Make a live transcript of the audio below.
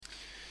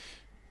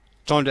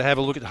Time to have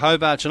a look at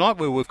Hobart tonight,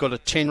 where we've got a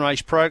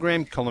 10-race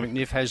program. Colin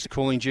McNiff has the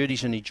calling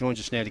duties, and he joins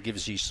us now to give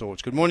us his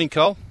thoughts. Good morning,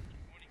 Col.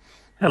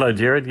 Hello,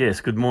 Jared.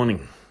 Yes, good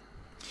morning.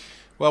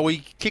 Well, we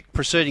kick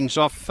proceedings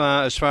off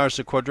as far as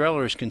the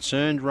quadrella is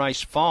concerned.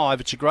 Race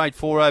 5, it's a grade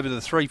 4 over the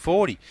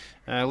 340.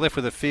 Left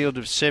with a field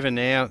of 7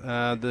 now.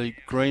 The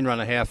green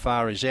runner, How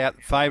Far, is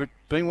out. Favourite,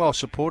 being well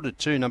supported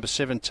too, number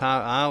 7,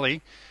 Tar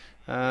Ali.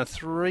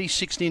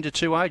 360 into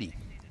 280.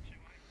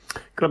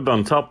 Got it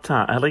on top,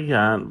 Tar Ali.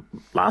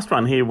 Last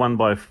run here won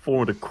by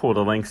 4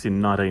 1/4 lengths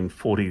in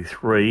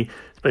 1943.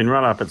 It's been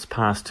run up its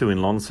past 2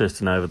 in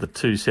Launceston over the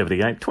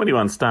 278.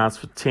 21 starts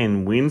for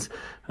 10 wins.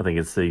 I think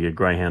it's the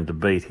greyhound to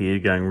beat here,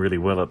 going really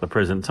well at the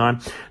present time.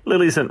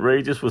 Lily St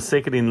Regis was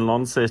second in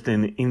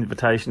Launceston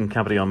Invitation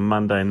Company on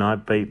Monday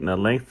night, beaten a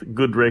length.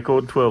 Good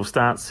record, 12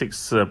 starts,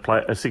 6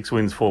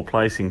 wins, 4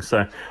 placings,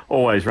 so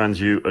always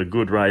runs you a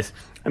good race.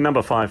 And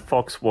number 5,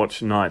 Fox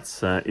Watch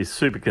Nights, is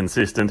super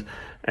consistent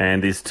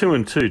and is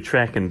 2-2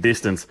 track and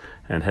distance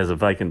and has a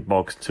vacant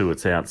box to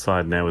its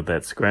outside now with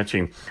that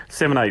scratching.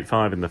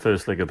 7.85 in the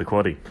first leg of the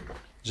quaddie.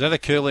 Is that a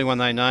curly one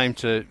they named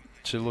to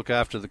look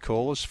after the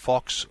callers?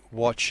 Fox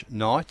Watch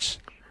Nights?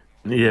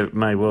 Yeah, it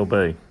may well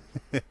be.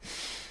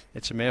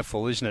 It's a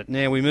mouthful, isn't it?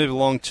 Now we move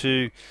along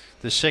to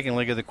the second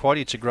leg of the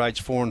quaddie. It's a grades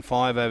 4 and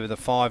 5 over the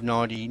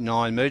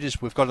 599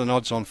 metres. We've got an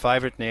odds-on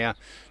favourite now,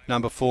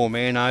 number 4,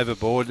 Man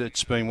Overboard.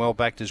 It's been well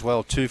backed as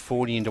well,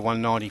 240 into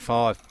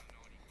 195.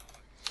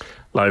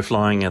 Low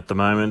flying at the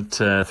moment.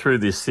 Through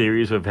this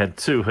series, we've had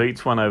 2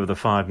 heats, one over the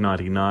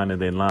 599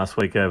 and then last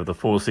week over the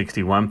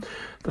 461.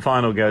 The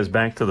final goes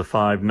back to the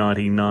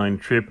 599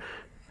 trip.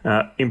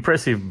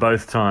 Impressive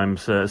both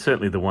times,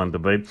 certainly the one to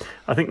beat.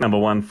 I think number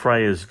 1,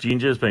 Freya's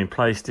Ginger, has been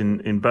placed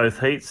in both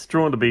heats,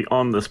 drawn to be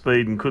on the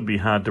speed and could be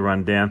hard to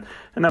run down.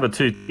 And number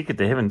 2, Ticket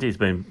to Heaven, has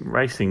been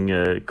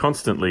racing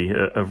constantly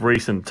of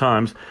recent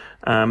times.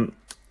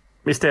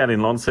 Missed out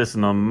in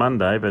Launceston on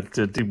Monday, but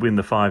did win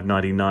the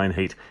 599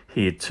 heat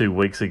here 2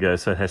 weeks ago,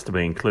 so it has to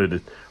be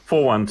included.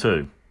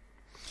 4-1-2.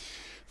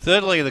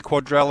 Third leg of the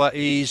quadrella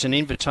is an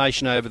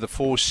invitation over the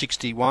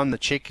 461. The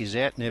check is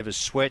out, Never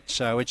Sweat,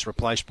 so it's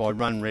replaced by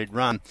Run Red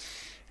Run.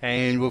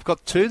 And we've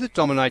got 2 that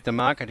dominate the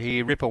market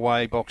here. Rip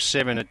Away, box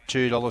 7 at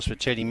 $2 for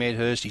Teddy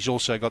Medhurst. He's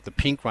also got the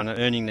pink runner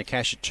earning the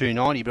cash at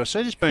 $2.90. But I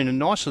see there's been a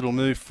nice little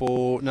move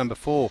for number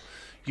 4,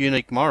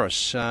 Unique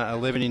Morris,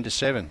 11 into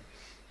 7.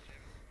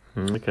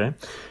 Okay.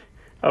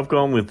 I've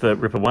gone with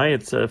Rip Away.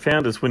 It's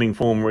found its winning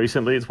form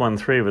recently. It's won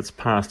 3 of its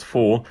past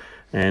 4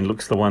 and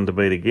looks the one to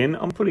beat again.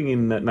 I'm putting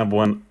in number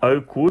 1,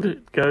 Oakwood.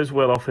 It goes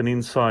well off an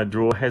inside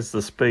draw, has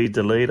the speed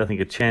to lead. I think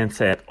a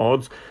chance at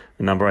odds.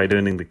 The number 8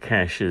 earning the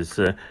cash is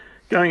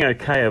going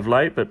okay of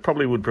late, but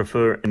probably would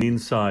prefer an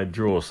inside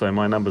draw. So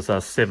my numbers are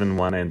 7,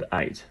 1 and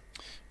 8.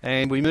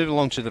 And we move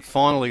along to the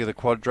final leg of the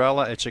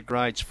quadrella. It's a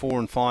grades 4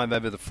 and 5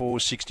 over the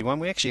 461.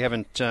 We actually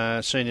haven't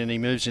seen any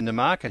moves in the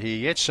market here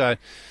yet, so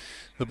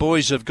the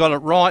boys have got it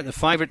right. The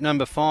favourite,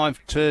 number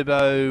 5,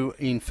 Turbo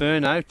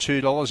Inferno,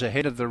 $2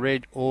 ahead of the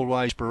red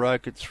Always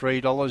Baroque at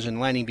 $3 and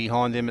landing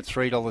behind them at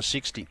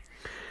 $3.60.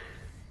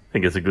 I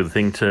think it's a good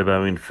thing.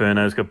 Turbo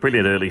Inferno has got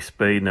brilliant early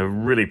speed and a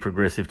really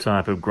progressive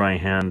type of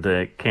greyhound,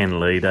 can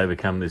lead,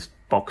 overcome this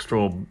box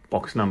draw,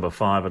 box number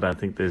 5. I don't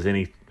think there's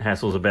any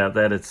hassles about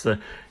that.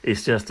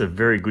 It's just a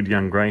very good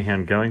young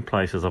greyhound going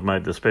places. I've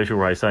made the special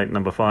race 8,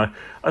 number 5.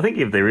 I think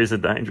if there is a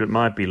danger, it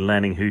might be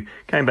Lanning, who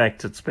came back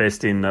to its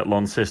best in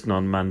Launceston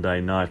on Monday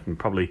night and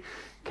probably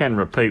can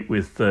repeat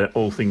with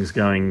all things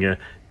going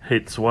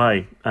its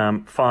way.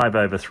 5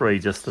 over 3,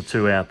 just the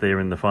 2 out there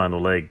in the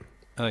final leg.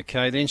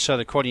 Okay, then, so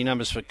the quaddie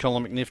numbers for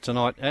Colin McNiff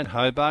tonight at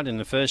Hobart. In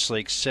the first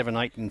leg, 7,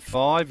 8 and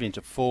 5 into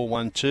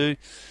 4-1-2.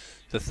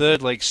 The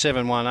third leg,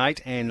 7, 1,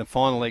 8, and the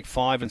final leg,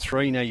 5 and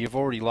 3. Now, you've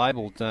already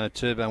labelled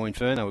Turbo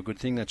Inferno a good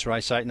thing. That's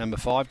race 8, number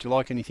 5. Do you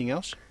like anything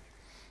else?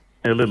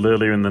 A little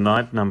earlier in the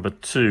night, number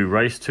 2.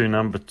 Race 2,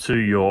 number 2,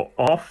 You're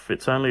Off.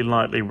 It's only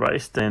lightly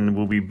raced and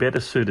will be better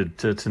suited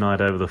to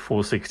tonight over the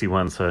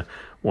 461, so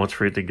watch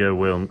for it to go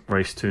well.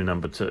 Race 2,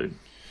 number 2.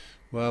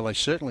 Well, they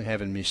certainly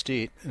haven't missed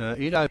it.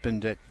 It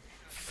opened at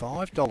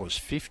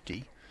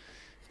 $5.50,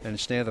 and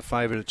it's now the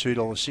favourite at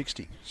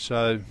 $2.60.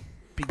 So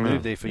big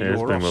move there for You're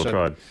Off. It's been well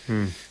tried.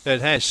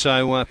 It has.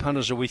 So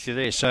punters are with you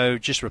there. So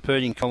just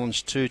repeating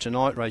Collins 2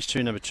 tonight. Race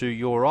 2, number 2,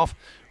 You're Off.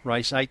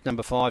 Race 8,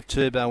 number 5,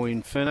 Turbo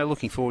Inferno.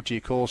 Looking forward to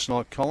your calls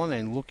tonight, Colin,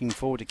 and looking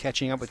forward to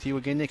catching up with you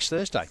again next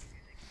Thursday.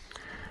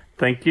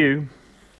 Thank you.